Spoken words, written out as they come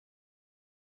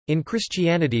In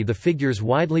Christianity, the figures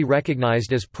widely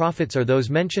recognized as prophets are those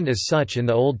mentioned as such in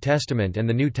the Old Testament and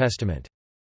the New Testament.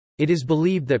 It is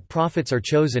believed that prophets are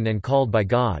chosen and called by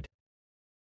God.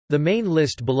 The main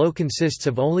list below consists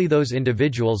of only those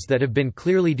individuals that have been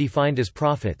clearly defined as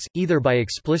prophets, either by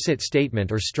explicit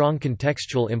statement or strong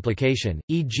contextual implication,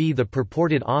 e.g. the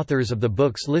purported authors of the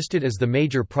books listed as the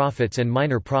major prophets and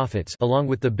minor prophets, along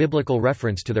with the biblical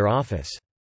reference to their office.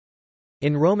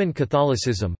 In Roman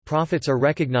Catholicism, prophets are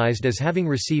recognized as having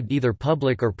received either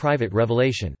public or private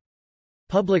revelation.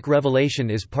 Public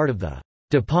revelation is part of the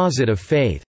deposit of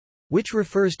faith, which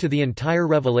refers to the entire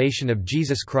revelation of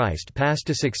Jesus Christ passed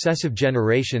to successive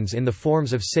generations in the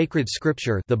forms of sacred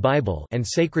scripture, the Bible, and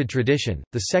sacred tradition.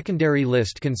 The secondary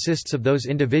list consists of those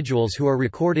individuals who are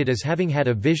recorded as having had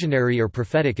a visionary or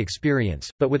prophetic experience,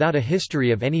 but without a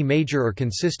history of any major or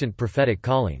consistent prophetic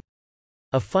calling.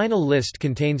 A final list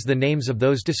contains the names of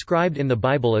those described in the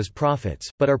Bible as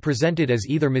prophets, but are presented as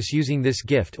either misusing this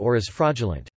gift or as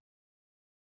fraudulent.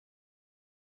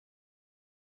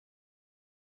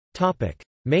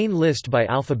 Main list by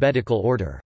alphabetical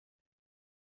order.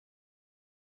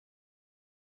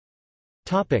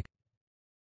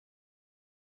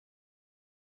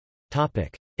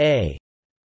 A.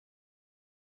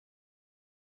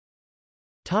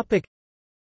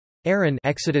 Aaron,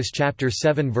 Exodus chapter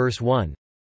 7 verse 1.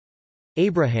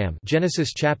 Abraham,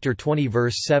 Genesis chapter 20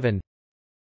 verse 7.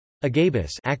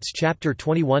 Agabus, Acts chapter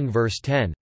 21 verse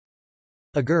 10.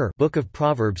 Agur, Book of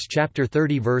Proverbs chapter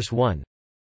 30 verse 1.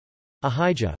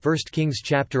 Ahijah, 1 Kings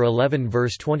chapter 11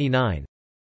 verse 29.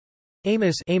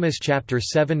 Amos chapter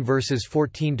 7 verses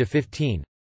 14 to 15.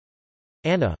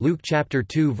 Anna, Luke chapter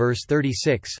 2 verse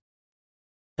 36.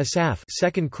 Asaph,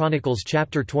 2 Chronicles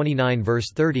chapter 29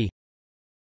 verse 30.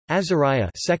 Azariah,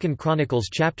 2 Chronicles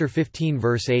chapter 15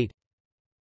 verse 8.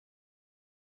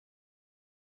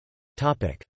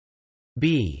 Topic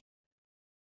B.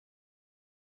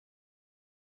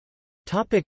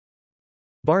 Topic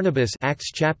Barnabas,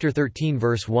 Acts chapter 13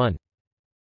 verse 1.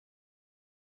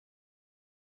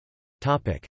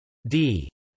 Topic D.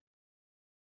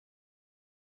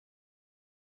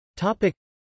 Topic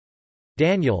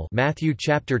Daniel, Matthew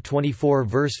chapter 24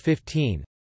 verse 15.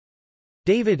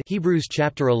 David, Hebrews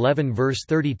chapter 11 verse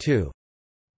 32.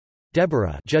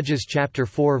 Deborah, Judges chapter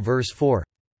 4 verse 4.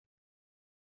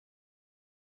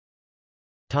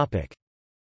 Topic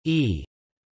E.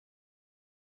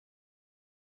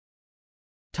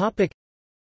 Topic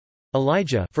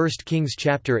Elijah, 1 Kings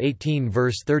chapter 18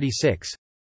 verse 36.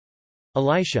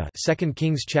 Elisha, 2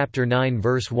 Kings chapter 9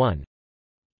 verse 1.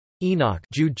 Enoch,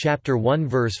 Jude chapter 1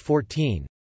 verse 14.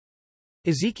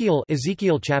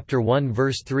 Ezekiel chapter 1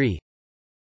 verse 3.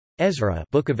 Ezra,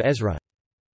 Book of Ezra.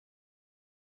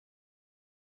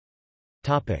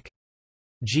 Topic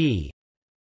G.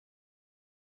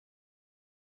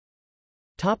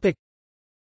 Topic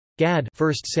Gad,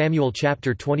 1 Samuel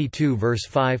chapter 22 verse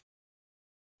 5.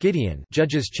 Gideon,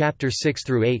 Judges chapter 6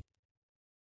 through 8.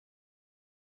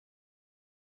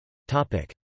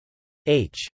 Topic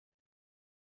H.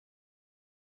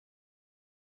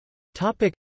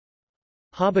 Topic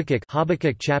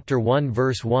Habakkuk chapter 1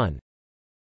 verse 1.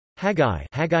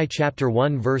 Haggai chapter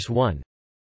 1 verse 1.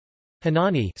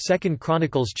 Hanani, 2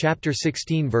 Chronicles chapter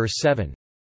 16 verse 7.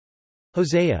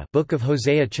 Hosea, Book of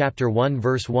Hosea chapter 1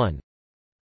 verse 1.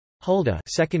 Huldah,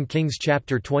 2 Kings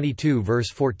chapter 22 verse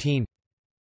 14.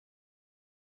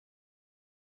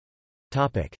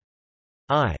 Topic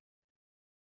I.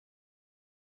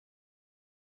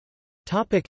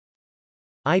 Topic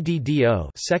Iddo,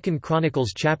 2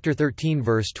 Chronicles chapter 13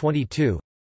 verse 22.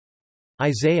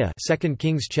 Isaiah, 2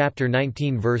 Kings chapter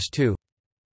 19 verse 2.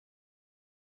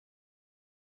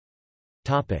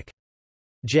 Topic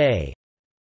J.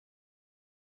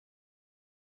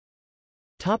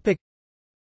 Topic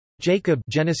Jacob,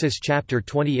 Genesis chapter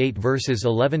 28 verses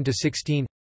 11 to 16.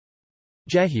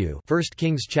 Jehu, 1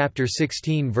 Kings chapter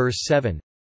 16 verse 7.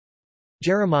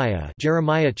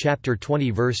 Jeremiah chapter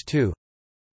 20 verse 2.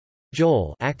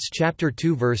 Joel, Acts chapter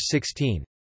 2 verse 16.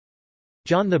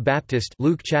 John the Baptist,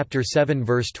 Luke chapter 7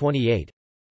 verse 28.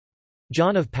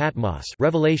 John of Patmos,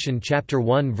 Revelation chapter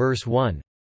 1 verse 1.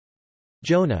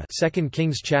 Jonah, 2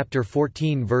 Kings chapter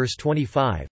 14 verse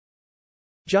 25.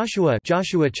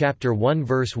 Joshua chapter 1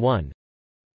 verse 1.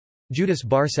 Judas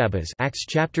Barsabbas, Acts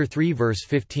chapter 3 verse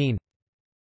 15.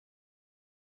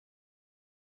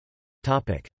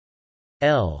 Topic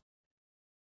L.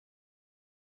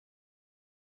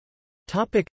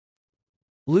 Topic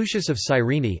Lucius of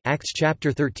Cyrene, Acts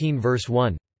chapter 13 verse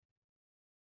 1.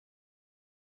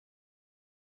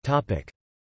 Topic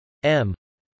M.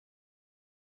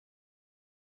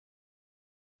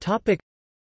 Topic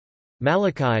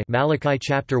Malachi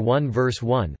chapter 1 verse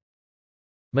 1.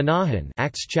 Menahan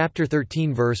Acts chapter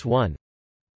 13 verse 1.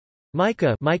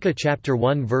 Micah chapter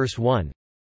 1 verse 1.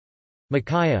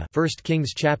 Micaiah 1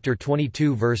 Kings chapter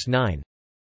 22 verse 9.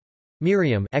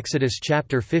 Miriam Exodus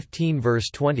chapter 15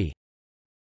 verse 20.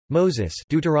 Moses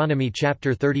Deuteronomy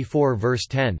chapter 34 verse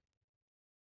 10.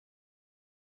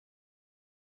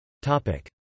 Topic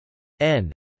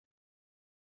N.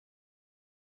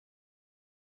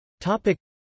 Topic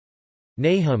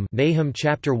Nahum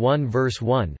chapter 1 verse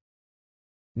 1.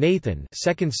 Nathan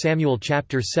 2 Samuel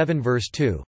chapter 7 verse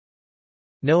 2.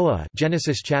 Noah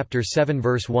Genesis chapter 7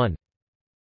 verse 1.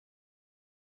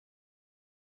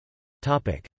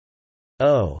 Topic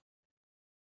O.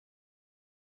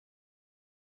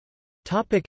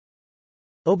 Topic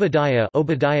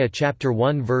Obadiah chapter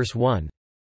 1 verse 1.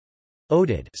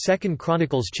 Oded 2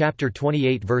 Chronicles chapter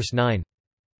 28 verse 9.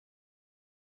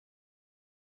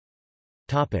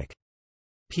 Topic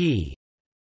P.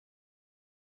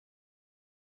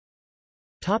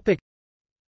 Topic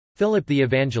Philip the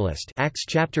Evangelist Acts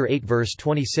chapter 8 verse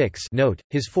 26. Note,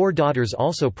 his 4 daughters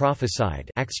also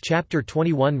prophesied Acts chapter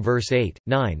 21 verse 8,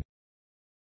 9.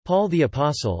 Paul the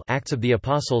Apostle Acts of the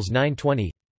Apostles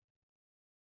 9:20.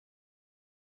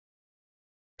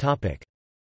 Topic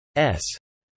S.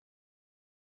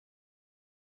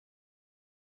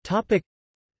 Topic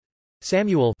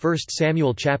Samuel 1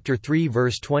 Samuel chapter 3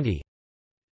 verse 20.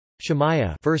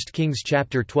 Shemaiah 1 Kings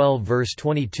chapter 12 verse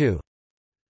 22.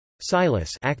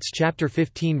 Silas Acts chapter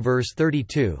 15 verse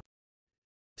 32.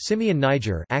 Simeon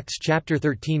Niger Acts chapter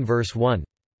 13 verse 1.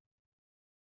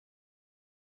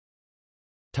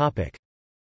 Topic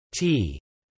T.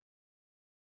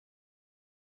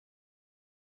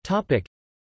 Topic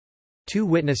Two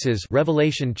witnesses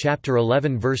Revelation chapter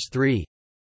 11 verse 3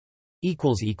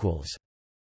 equals.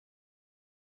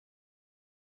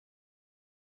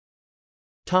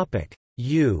 Topic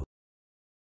U.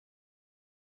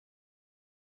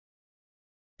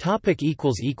 Topic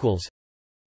equals.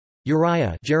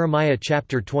 Uriah Jeremiah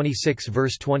chapter 26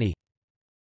 verse 20.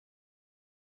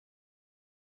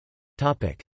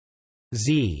 Topic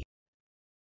Z.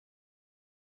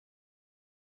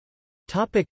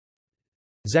 Topic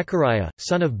Zechariah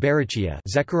son of Berechiah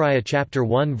Zechariah chapter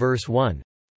 1 verse 1.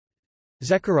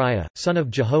 Zechariah son of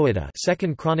Jehoiada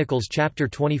 2 Chronicles chapter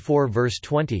 24 verse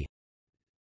 20.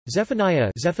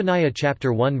 Zephaniah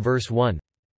chapter 1 verse 1.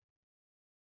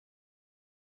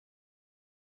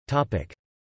 Topic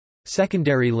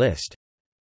Secondary list.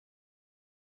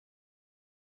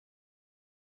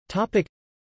 Topic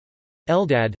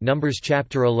Eldad Numbers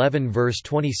chapter 11 verse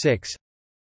 26.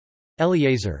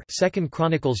 Eleazar 2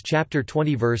 Chronicles chapter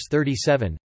 20 verse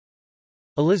 37.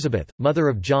 Elizabeth mother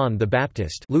of John the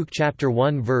Baptist Luke chapter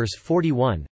 1 verse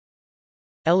 41.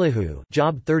 Elihu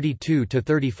Job 32 to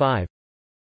 35.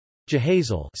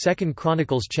 Jehazel 2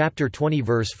 Chronicles chapter 20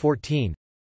 verse 14.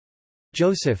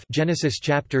 Joseph Genesis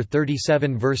chapter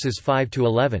 37 verses 5 to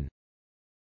 11.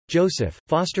 Joseph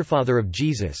fosterfather of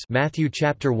Jesus Matthew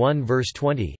chapter 1 verse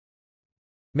 20.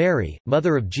 Mary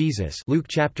mother of Jesus Luke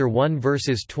chapter 1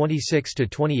 verses 26 to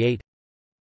 28.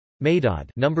 Madad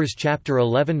Numbers chapter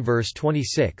 11 verse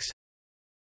 26.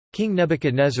 King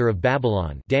Nebuchadnezzar of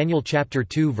Babylon Daniel chapter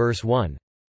 2 verse 1.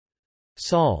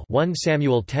 Saul 1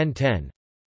 Samuel 10:10.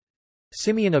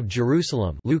 Simeon of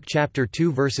Jerusalem Luke chapter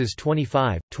 2 verses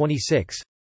 25, 26.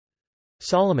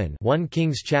 Solomon 1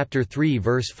 Kings chapter 3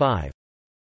 verse 5.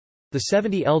 The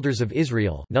 70 elders of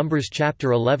Israel Numbers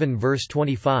chapter 11 verse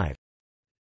 25.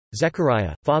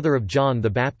 Zechariah father of John the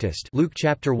Baptist Luke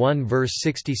chapter 1 verse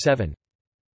 67.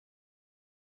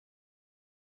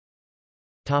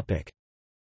 Topic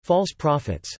False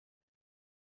prophets.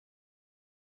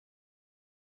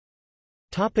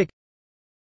 Topic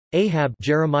Ahab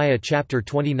Jeremiah chapter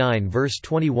 29 verse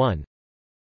 21.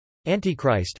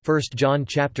 Antichrist 1 John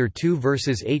chapter 2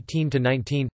 verses 18 to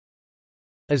 19.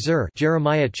 Azur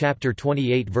Jeremiah chapter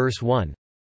 28 verse 1.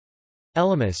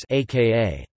 Elymas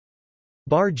aka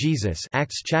Bar Jesus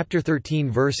Acts chapter 13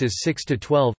 verses 6 to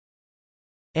 12.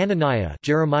 Ananiah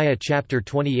Jeremiah chapter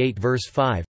 28 verse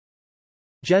 5.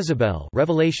 Jezebel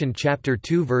Revelation chapter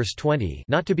 2 verse 20,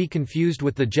 not to be confused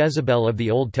with the Jezebel of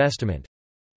the Old Testament.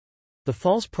 The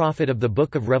false prophet of the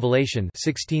Book of Revelation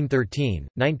 1613,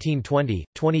 1920,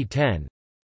 2010.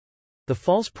 The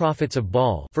false prophets of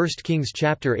Baal 1 Kings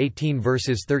chapter 18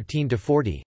 verses 13 to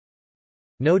 40.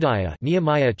 Noadiah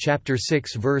Nehemiah chapter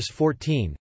 6 verse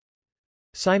 14.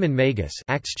 Simon Magus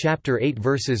Acts chapter 8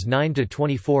 verses 9 to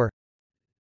 24.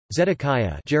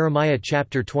 Zedekiah Jeremiah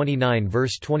chapter 29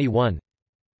 verse 21.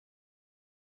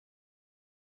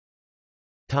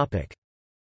 Topic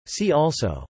See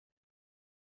also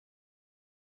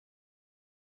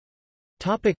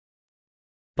Topic: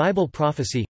 Bible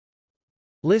prophecy.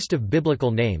 List of biblical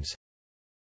names.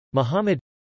 Muhammad.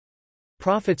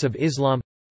 Prophets of Islam.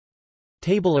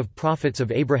 Table of prophets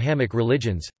of Abrahamic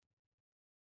religions.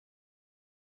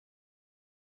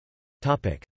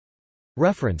 Topic: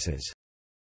 References.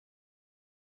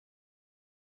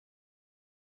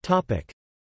 Topic: